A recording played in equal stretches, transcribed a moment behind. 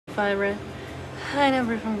35 red. High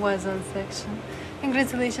number from was on section.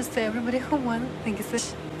 Congratulations to everybody who won. Thank you so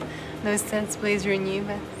much. Those stats plays your new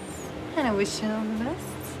bets. And I wish you all the best.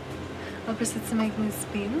 I'll proceed to make me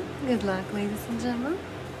spin. Good luck, ladies and gentlemen.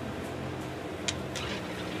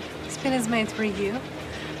 Spin is made for you.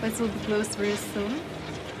 Bets will be closed very soon.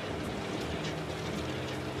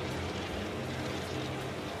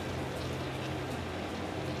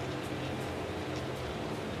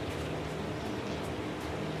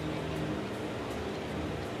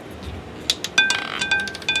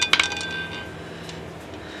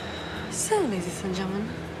 So, ladies and gentlemen,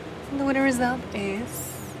 the winner result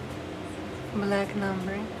is black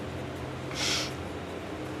number.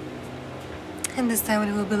 And this time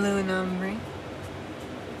it will be low number.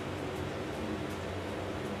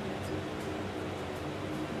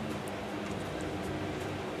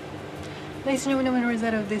 Ladies and gentlemen, the winner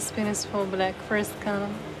result of this spin is for black first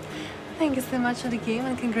column. Thank you so much for the game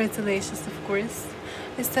and congratulations, of course.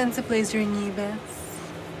 It's time to place your new bets.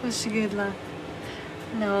 Wish you good luck.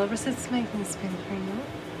 Now I'll proceed to make the spin for you.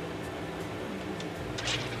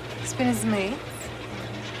 Spin is made.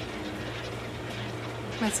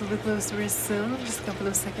 Bets will be closed very soon. Just a couple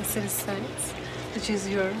of seconds to decide to choose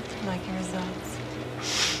your lucky results.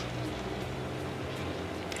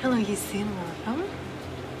 Hello, Yasin, welcome.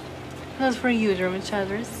 Not for you, German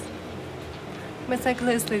chatters. But take a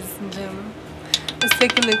list, ladies and gentlemen. Let's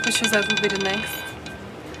take a look which result will be the next.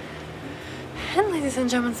 And ladies and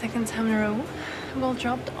gentlemen, second time in a row, ball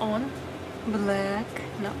dropped on black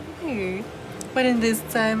number. But in this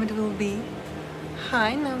time it will be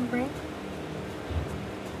high number.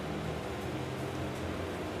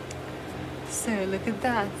 So look at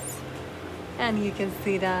that. And you can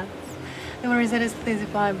see that. The winner is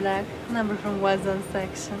 35 black, number from was on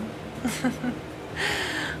section.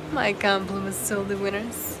 My compliments to all the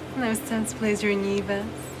winners. Now it's time to place your new bets.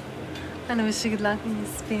 And I wish you good luck in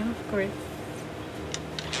this spin, of course.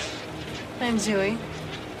 Enjoy.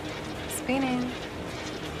 Spinning.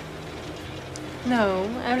 No,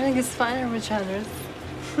 everything is fine with others.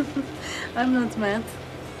 I'm not mad.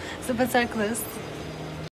 So bets are closed.